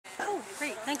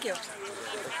Great, thank you.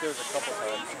 There's a couple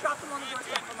times. You drop them on the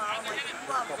doorstep for a mile. I'm like,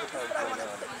 love, but I want to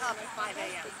put them up at 5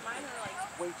 a.m.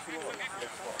 Way too long.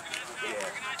 Yeah.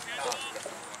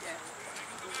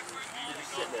 You're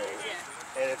just sitting there,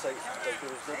 and it's like there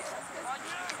was a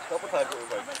couple times it was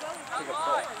like pick up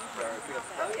ball.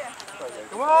 Oh yeah.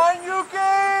 Come on,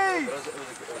 Yuki! It was a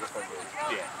fun game.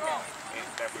 Yeah. And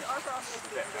that was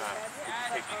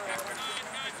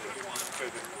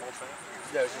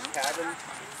No, it was just cabin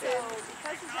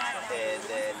and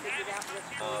then their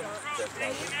cousin. So it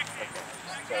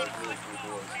was really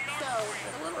cool. So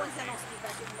the little ones that don't speak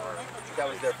back in the morning. That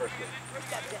was their first game.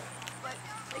 But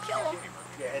they kill them.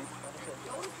 Yeah, and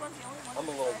I'm a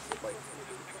little like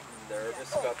nervous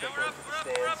about thinking into the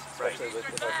stands, especially with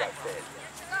if I've got fans.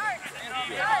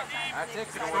 That's it,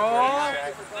 control.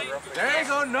 There you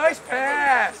go, nice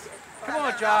pass. Come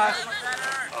on, Josh.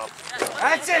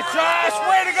 That's it, Josh.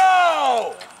 Way to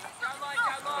go.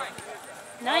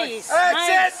 Nice.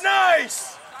 That's it,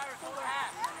 nice.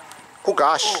 Oh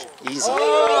gosh, easy.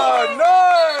 Oh,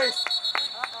 nice.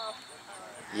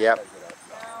 Yep.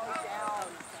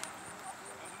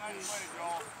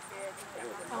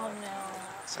 Oh no.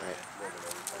 Sorry.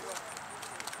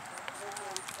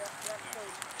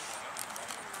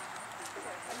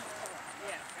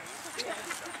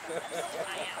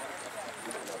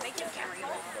 They can carry them.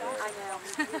 I know.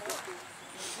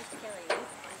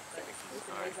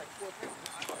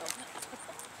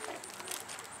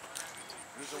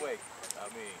 Who's awake? Not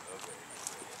me. Okay.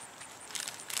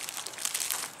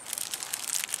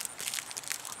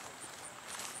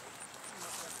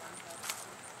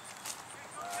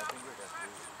 I think we're gonna do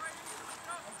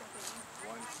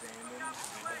one standing and then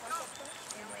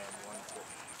one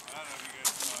sitting.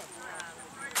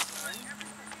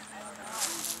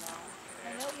 I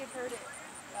know you've heard it.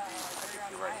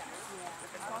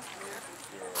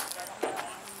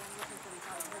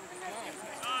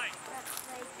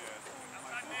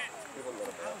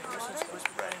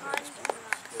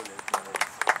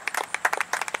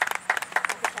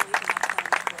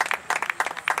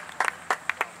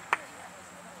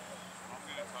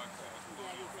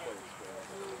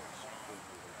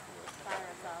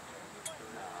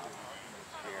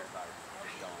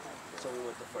 So we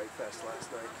went to Fright Fest last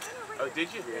night. Oh,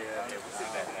 did you? Yeah. We did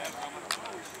that.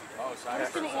 Oh, I was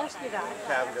going to ask you that.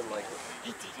 Kevin didn't like it.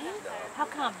 He didn't? How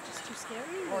come? Just too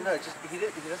scary? Well, no, just he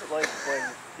doesn't like when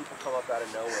people come up out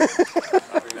of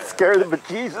nowhere. Scare the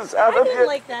bejesus out I of didn't you.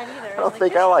 like that either. I don't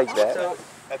think I like that. So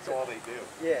That's all they do.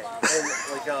 yeah, and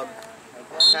like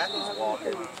Kathy's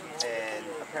walking, and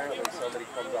apparently somebody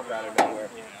comes up out of nowhere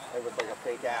and with like a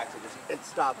fake axe and just it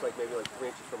stops like maybe like 3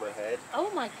 inches from her head.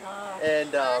 Oh my God.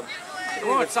 And Come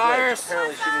on, Cyrus.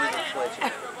 apparently she didn't even flinch.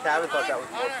 Kevin thought that was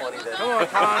more funny than. Come on,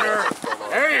 Connor.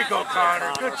 There you go,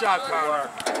 Connor. Good job, Connor.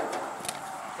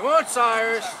 Come on,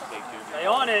 Cyrus. Stay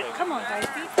on it. Come on, guys.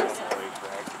 Beat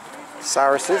yourself.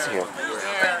 Cyrus is here.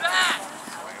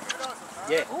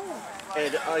 Yeah.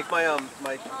 And like my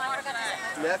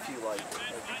nephew liked it.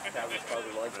 Kevin's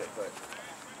probably liked it, but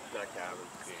not Kevin.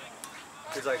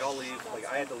 Cause like I'll leave. Like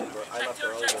I had to leave. I left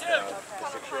early with the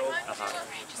 6-year-old.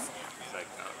 He's like,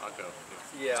 I'll go.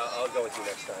 Yeah, I'll go with you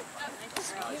next time.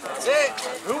 That's it.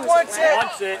 Who wants it?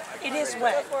 Wants it. It is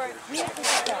wet. We have to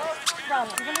get that. Ron,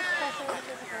 you want to press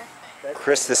it?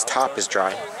 Chris, this top is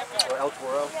dry. Or El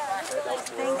Toro. Thank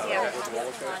you.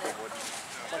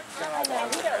 I know.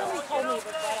 He only told me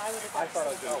that I would have. I thought I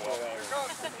was going to go.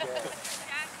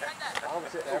 I'm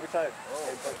sitting every time.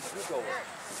 Oh, but you go.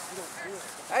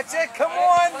 That's it. Come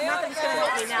on. Nothing's going to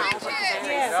help me now.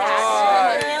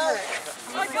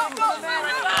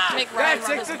 That's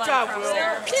it. Good job, Will.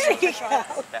 There you go.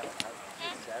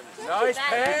 Nice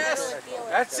pass.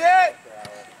 That's it.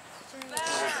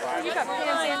 You got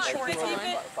pants and shorts on.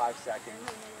 5 seconds.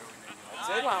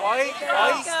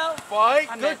 That's it. Fight.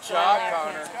 Good job,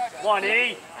 Connor.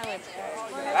 1E.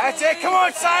 That's it. Come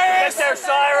on, Cyrus. Get there,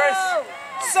 Cyrus.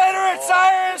 Center it,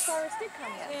 Cyrus. Cyrus did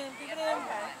come in.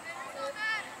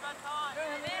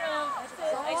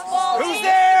 Who's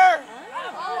there?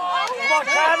 Come on,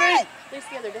 Tommy. At least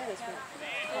the other day this went.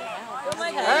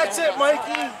 That's it,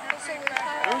 Mikey.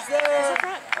 Who's there?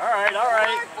 All right, all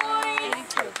right.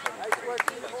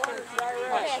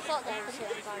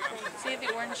 See the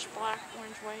orange, black,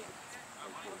 orange, white.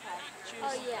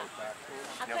 Oh yeah.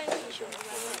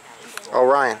 Oh,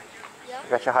 Ryan. You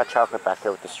got your hot chocolate back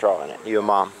there with the straw in it. You and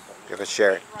Mom. You can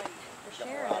share it.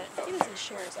 Share it. He doesn't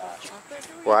share his hot chocolate.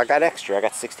 Well, I got extra. I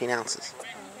got 16 ounces.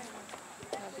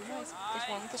 That'd be nice. There's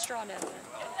one with the straw down there.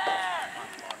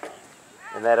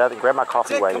 And that other, grab my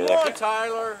coffee while Come you're there. on,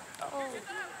 Tyler.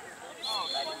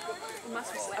 It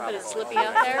must be, but it's slippy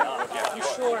out there. You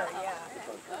sure? Yeah.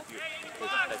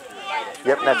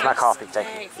 Yep, that's my coffee. Thank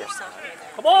you. Yes.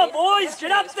 Come on, boys,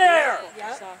 get up there.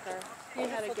 Soccer. He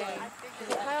had a game.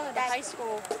 Kyle at the high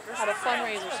school had a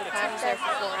fundraiser, so Kyle was there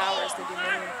for 4 hours. They do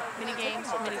mini games,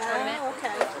 mini tournament. Oh,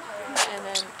 okay. And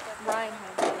then Ryan had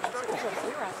a game. So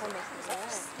we were out almost the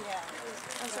same.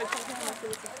 And so I told him, I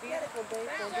said, it's a beautiful day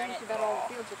for a game. Too bad all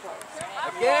the fields are closed.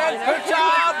 Again, good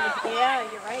job. Yeah,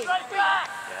 you're right. Not too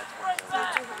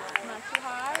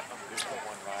high.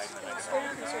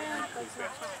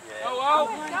 Oh,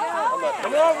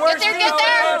 come on, where's Get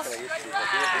there!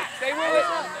 Stay with it.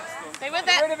 Stay with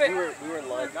Get it. rid of it. We were in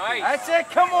line. Nice. That's it.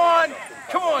 Come on,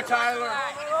 Tyler.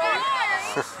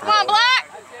 Come on, Black.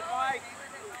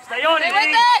 Stay on Stay it, with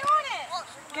E. it.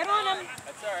 Get on him.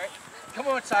 That's all right. Come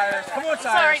on, Cyrus. Come on,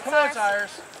 Sorry, Cyrus. Come on,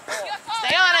 Cyrus. Cyrus.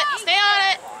 Stay on it. Stay on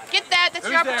it. Get that. That's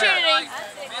your Who's there? opportunity.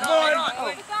 Come on.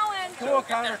 Come on,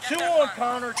 Connor. 2 on,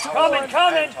 Connor. 2 Coming, on.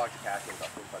 coming. Talk to Kathy about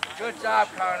food budget. Good job,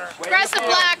 Connor. Aggressive,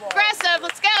 Black. Aggressive.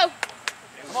 Let's go.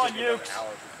 Come on, Ukes.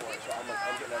 Hours before, so I'm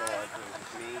getting out of line too.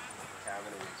 It's me,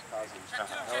 Kevin, and his cousins. I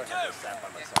always have to sat by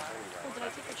myself anyway. So I'm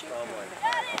like, I'll just get out of line.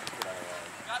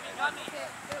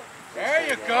 There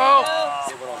you go. Oh,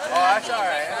 that's all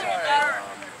right. That's all right.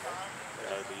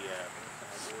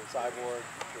 Cyborg,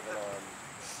 given on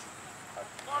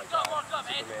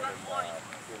Superman and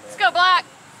Let's go, Black.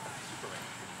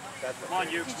 Come on,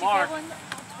 Ukes, Mark.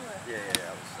 Yeah.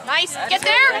 Nice. Get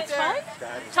there.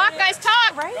 Talk, guys.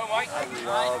 Talk. I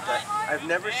love that. I've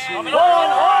never seen Coming on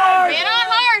hard. Man on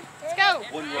hard. Let's go.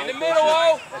 one In the middle,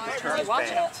 oh. at the turn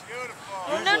band.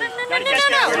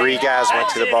 No. 3 guys went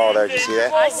to the ball there. Did you see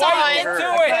that? I saw it. Do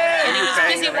it. And he was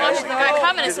busy watching the guy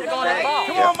coming instead of going to the ball.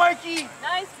 Come on, Mikey.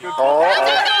 Oh,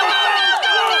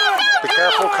 be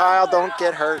careful, Kyle. Don't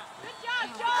get hurt.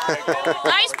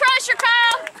 Nice pressure,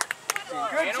 Kyle.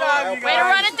 Good job, you Way to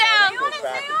run it down.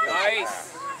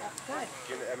 Nice.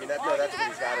 I mean, that's what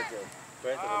he's got to do.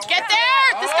 Get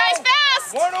there. This guy's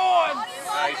fast. 1 on.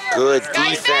 Good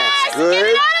Guy's defense. fast. Get Good.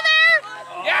 it out of there.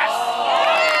 Yes.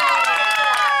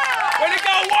 Way to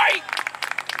go, White.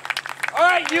 All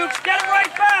right, Ukes, get it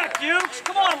right back, Ukes.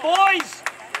 Come on, boys.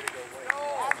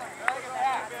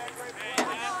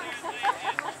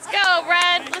 Let's go,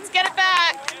 Red. Let's get it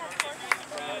back.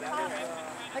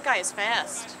 That guy is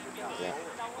fast. Yeah.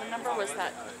 What number was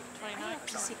that? 29?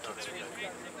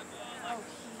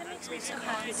 That makes me so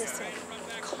happy to see.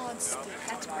 Constant.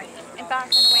 That's great. And back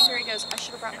on the way here, he goes, I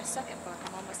should have brought my second book.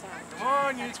 I'm almost out. Come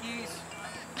on, Yukis.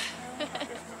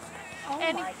 Oh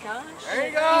my gosh. There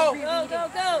you go. Go.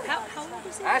 How old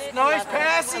is he? That's nice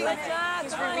passing.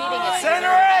 He's rereading it.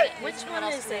 Center it. Which one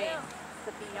is it?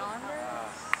 The Beyonder?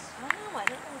 Oh, I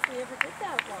don't know if we ever did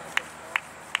that one.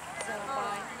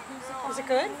 Is it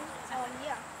good?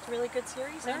 Yeah. It's a really good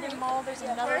series. Brandon Mall, there's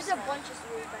another There's a bunch of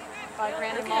series by here. by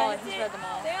Brandon Mall, and he's read them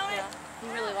all. Yeah. He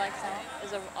really likes them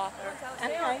as an author.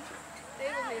 Okay.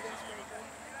 David Haven's pretty good.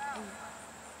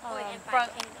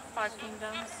 Five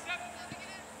Kingdoms.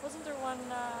 Wasn't there one,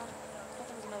 I thought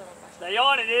there was another one back there. Stay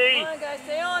on it, E.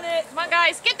 Come on,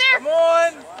 guys, get there! Come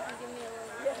on.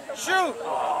 Shoot.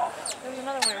 There was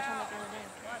another one we were talking about the other day.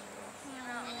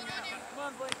 Come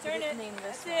on, boys, turn it. Name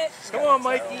this That's it. Come on,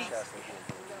 Mikey.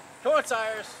 Come on,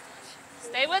 Cyrus.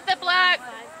 Stay with it, Black! I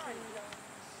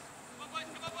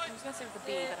was going to say with the B,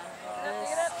 but I don't know.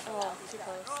 This. Oh, too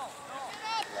close.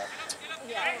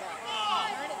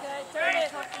 Turn it, guys. Turn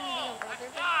it.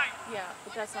 Yeah,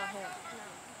 but that's not him.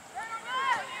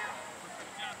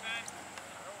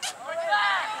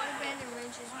 Brandon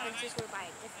Lynch's pictures were by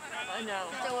a different I know.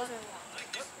 There wasn't one.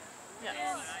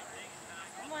 Yes.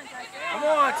 Come on, guys. Come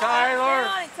on, Tyler.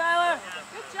 Come on, Tyler.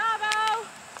 Good job, Al.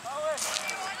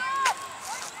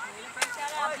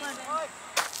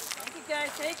 Thank you,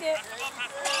 guys. Take it.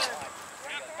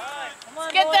 Come on,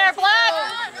 Get boys. there, Black!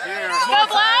 Go,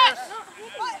 Black!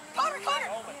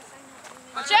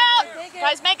 Watch out!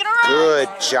 Guys making a run! Good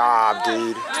job,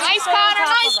 dude. Nice, Connor!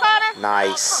 Nice, Connor!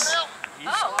 Nice. Oh,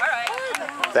 all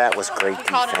right. That was great We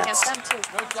caught him against defense. them,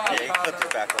 too. Good job, Yeah, he clipped Connor.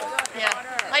 it back on.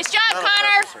 Yeah. Nice job,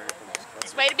 Connor!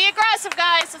 It's way to be aggressive,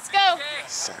 guys. Let's go.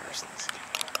 Cyrus.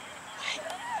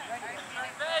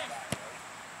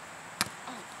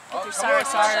 Get through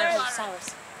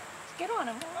Cyrus. Get on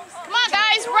him. Come on,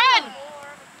 guys, run!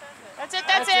 That's it,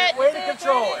 that's it. Way to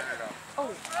control it. Oh,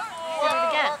 did it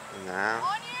again.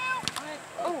 Now.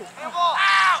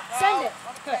 Send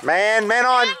it. Man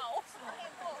on.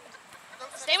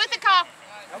 Stay with the Kyle.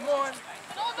 Come on.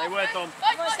 Stay with them.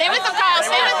 Stay with them, Kyle.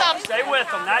 Stay with them. Stay with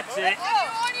them. That's it.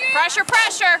 Pressure,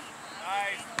 pressure.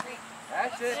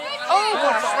 That's it.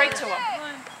 Oh, straight to him.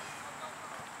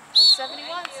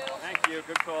 71. Thank you.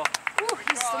 Good call. Ooh,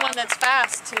 he's the one that's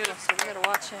fast, too, so we got to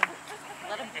watch him.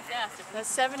 Let him fast. That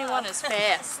 71 is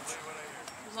fast.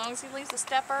 As long as he leaves a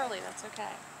step early, that's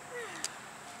okay.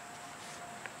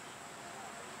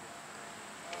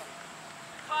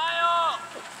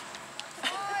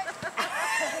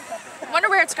 I wonder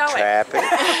where it's going. Traffic. That's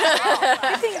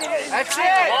it.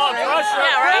 Come on, pressure,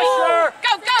 Yeah, right? pressure.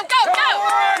 Go, go, go, go!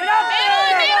 Get up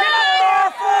there! Get up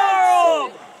there for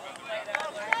him!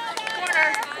 Corner.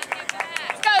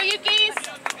 Let's go, you geese!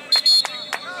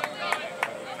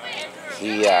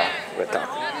 We're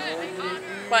talking.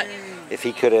 What? If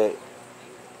he could have,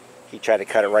 he tried to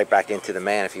cut it right back into the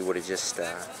man if he would have just,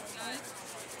 Always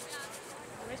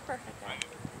perfect.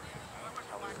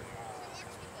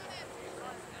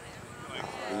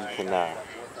 he can,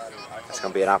 it's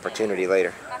going to be an opportunity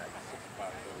later.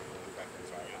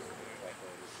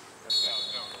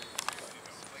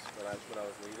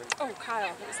 Oh, Kyle,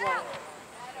 that was low.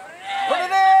 Put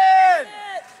it in!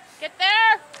 Get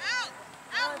there!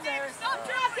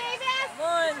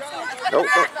 Nope,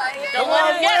 nope. Don't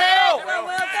let him get it!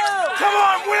 Come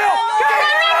on, Will!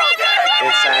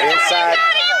 Inside, inside.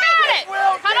 You got it!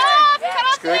 Cut off! Cut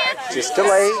off Good. there! Just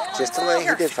delay. Just delay.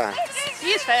 He did fine.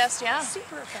 He's fast, yeah.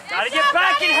 Gotta get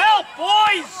back and help,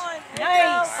 boys!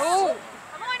 Nice! Oh!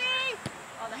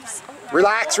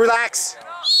 Relax, relax.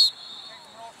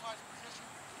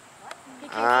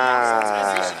 He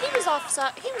was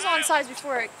offside. He was onside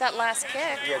before that last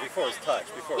kick. Yeah, before his touch.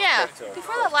 Before Yeah, his kick to him.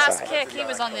 before that last kick, he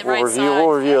was on the We'll right review. side. We'll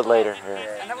review it later.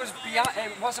 Yeah. And that was beyond,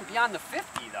 it wasn't beyond the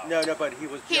 50 though. No, but he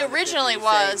was. He beyond the 50. originally He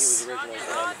was was. saying he was originally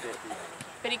beyond the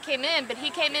 50. But he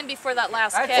came in before that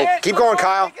last That's kick. it. Keep going,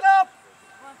 Kyle. Pick it up.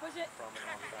 Push it.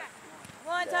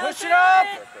 Come on, Tyler. Push it up.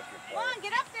 Come on,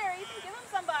 get up there. You can give him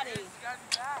somebody.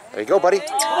 There you go, buddy.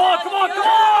 Come on, come on, come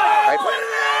on! Right.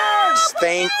 Just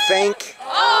think.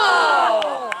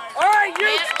 Oh! All right, you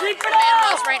keep it Man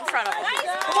up! was right in front of him.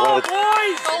 Come on, boys!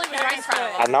 Goalie was right in front of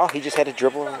him. I know. He just had to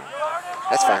dribble.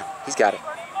 That's fine. He's got it.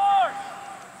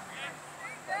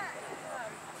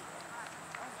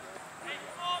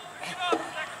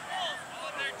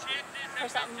 For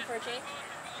something for a change?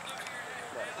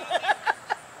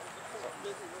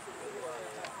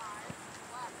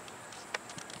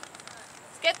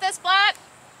 Let's get this, Black.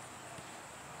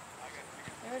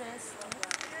 There it is.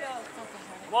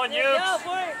 Come on, you! Let's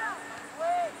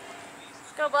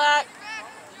go, Black.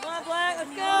 Come on, Black. Let's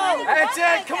go. That's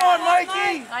it. Come on,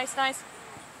 Mikey. Nice, nice.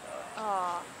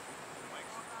 Oh.